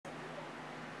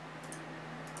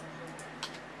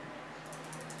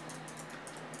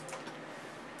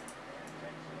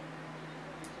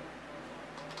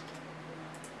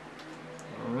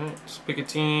pick a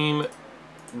team.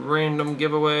 Random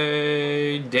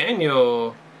giveaway.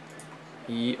 Daniel.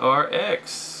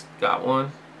 ERX. Got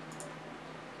one.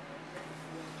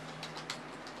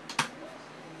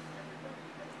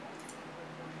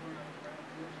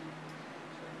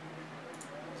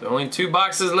 So only 2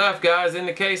 boxes left, guys, in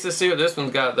the case. Let's see what this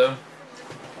one's got, though.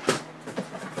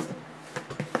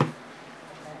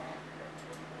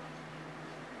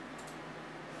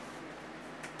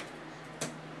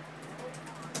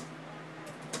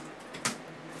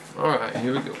 Alright,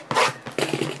 here we go.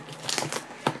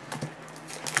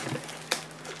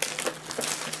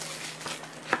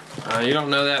 You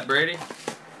don't know that, Brady.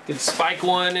 Could spike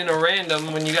one in a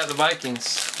random when you got the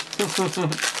Vikings.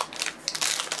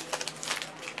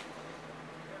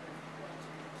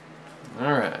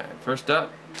 Alright, first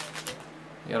up,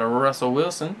 you got a Russell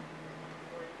Wilson.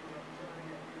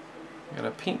 Got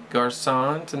a pink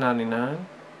Garcon /99.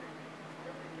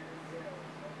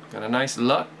 Got a nice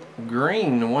Luck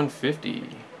green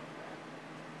 150.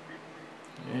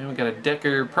 And we got a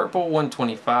Decker purple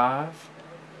 125.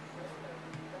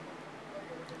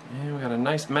 And we got a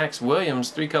nice Max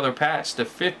Williams 3-color patch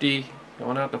 /50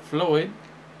 going out to Floyd.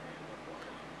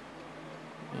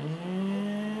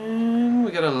 And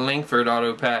we got a Langford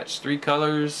auto patch, 3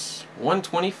 colors,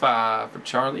 125 for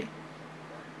Charlie.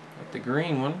 Got the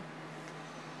green one.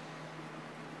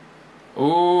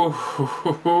 Ooh,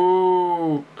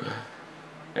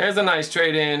 there's a nice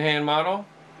trade-in hand model.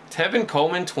 Tevin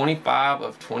Coleman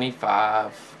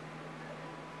 25/25.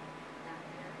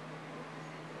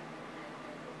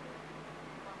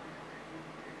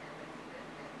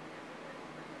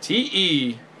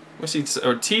 TE, wish he,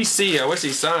 or TC, I wish he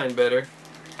signed better.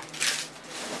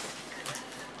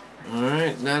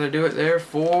 Alright, that'll do it there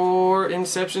for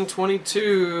Inception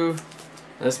 22.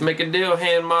 Let's make a deal,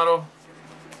 hand model.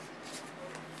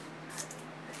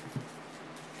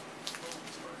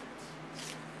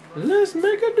 Let's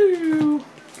make a deal.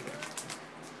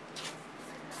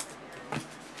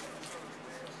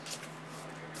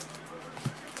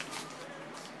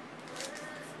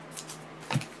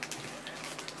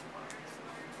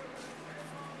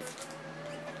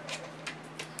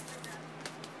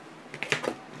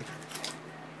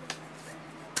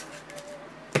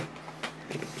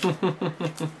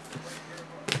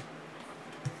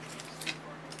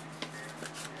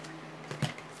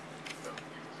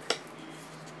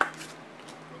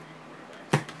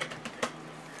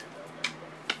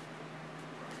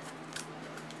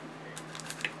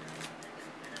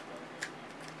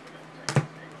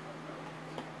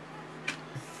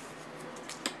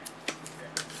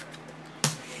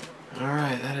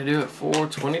 Alright, that'll do it for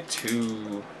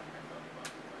 22.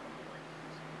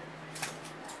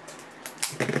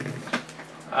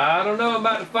 I don't know, I'm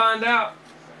about to find out.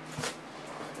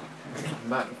 I'm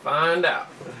about to find out.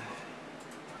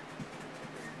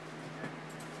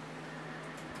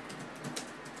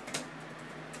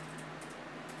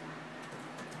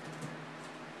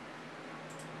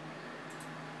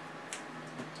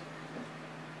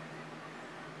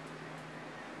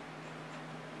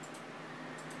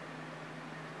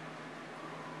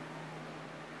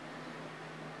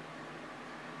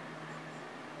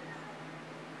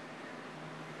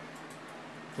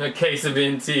 A case of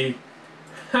NT.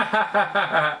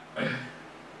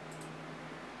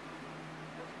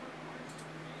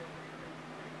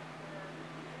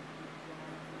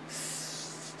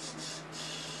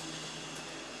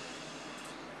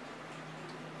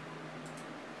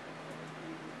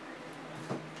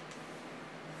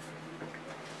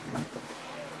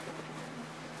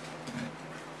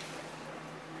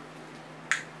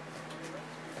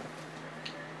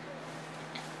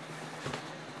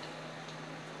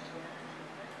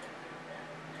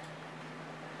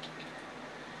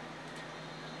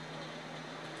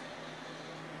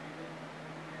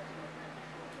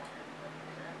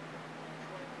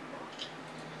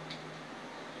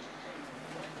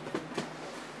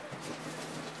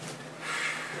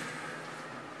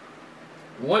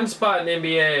 One spot in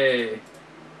NBA.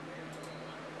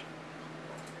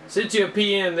 Sit you a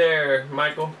PM there,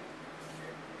 Michael.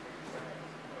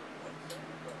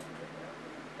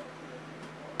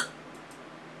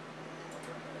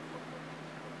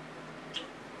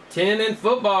 $10 in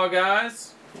football,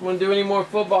 guys. If you want to do any more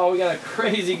football, we got a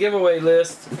crazy giveaway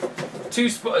list.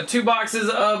 Two boxes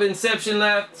of Inception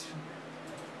left.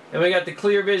 And we got the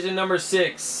Clear Vision number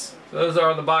 6. Those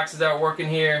are the boxes that are working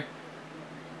here.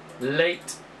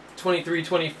 Late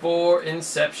 23-24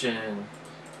 Inception.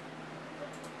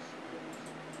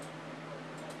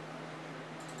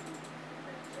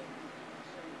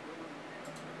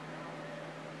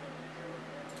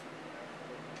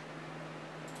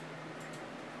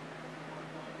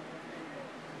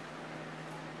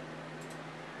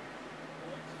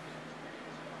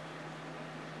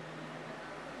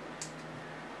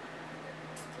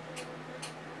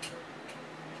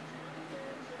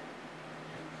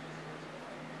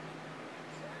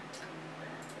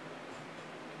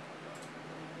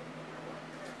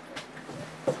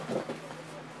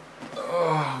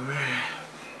 Oh man.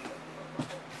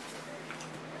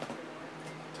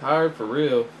 Tired for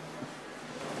real.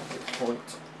 Good point.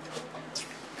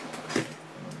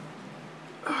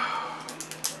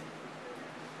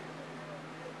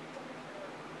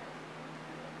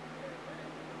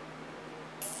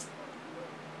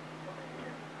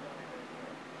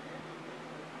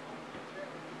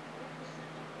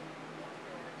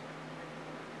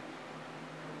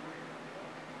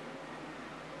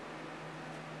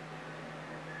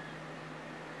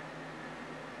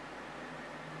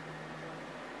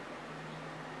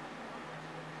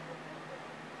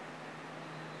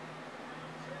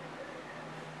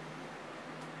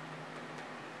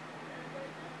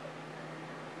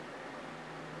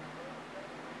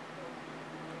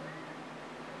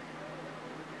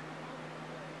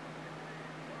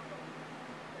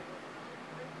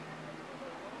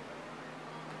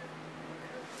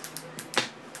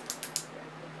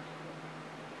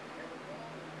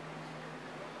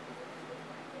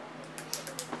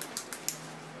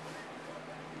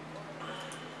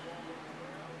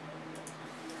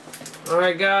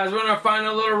 Alright guys, we're on our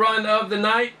final little run of the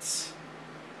night.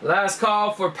 Last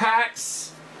call for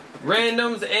packs,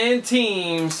 randoms, and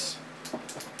teams.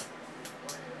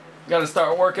 Gotta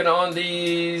start working on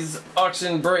these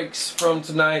auction breaks from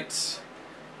tonight.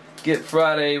 Get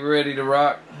Friday ready to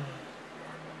rock.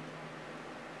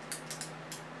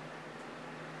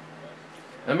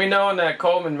 Let me know on that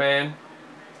Coleman, man.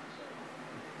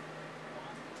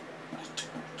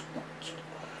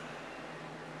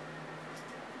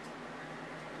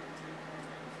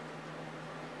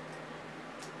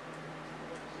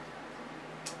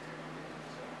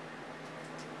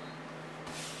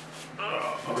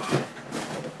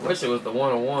 Wish it was the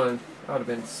 101. That would have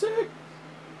been sick.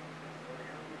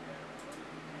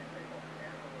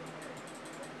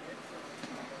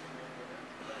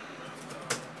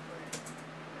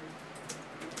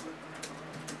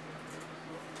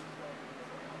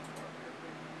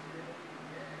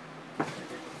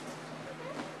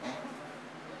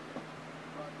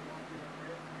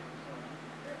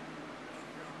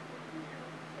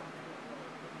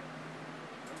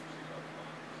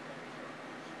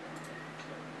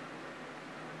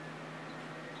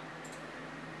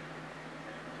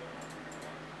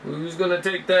 Who's gonna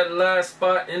take that last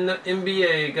spot in the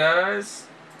NBA, guys?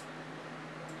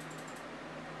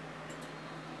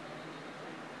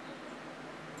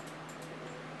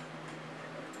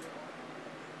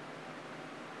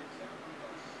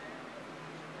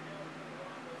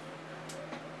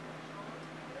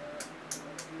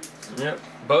 Yep,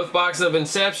 both boxes of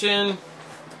Inception,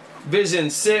 Vision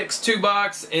 6,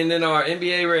 2-box, and then our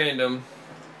NBA random.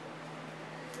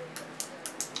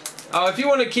 Oh, if you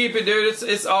want to keep it, dude,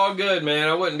 it's all good, man.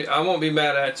 I won't be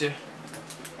mad at you.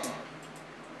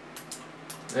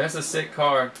 That's a sick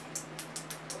card.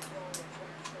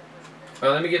 Oh,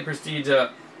 let me get Prestige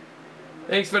up.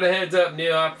 Thanks for the heads up,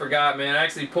 Neil. I forgot, man. I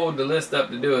actually pulled the list up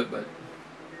to do it, but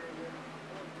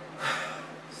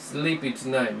sleepy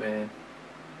tonight, man.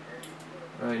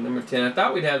 All right, number 10. I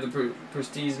thought we'd have the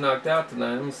Prestige knocked out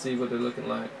tonight. Let me see what they're looking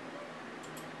like.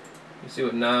 Let's see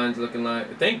what 9's looking like.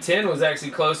 I think 10 was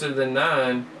actually closer than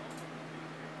 9.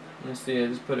 Let's see, I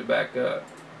just put it back up.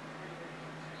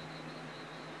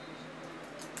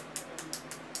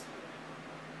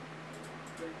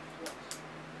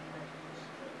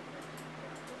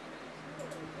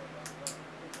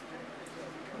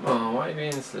 Come on, why are you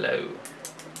being slow? There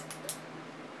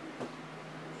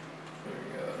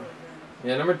we go.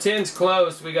 Yeah, number 10's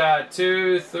close. We got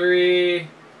 2, 3,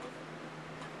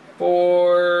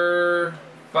 4,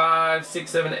 5, 6,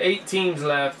 7, 8 teams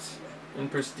left in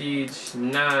Prestige.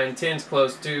 9, 10's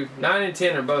close too. 9 and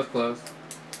 10 are both close.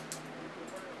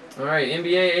 Alright,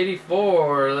 NBA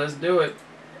 84. Let's do it.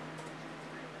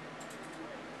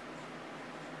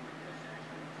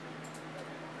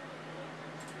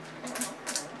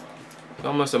 It's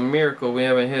almost a miracle we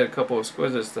haven't hit a couple of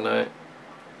squizzes tonight.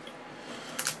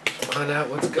 Find out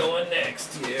what's going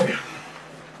next here.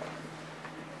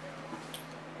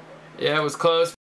 Yeah, it was close.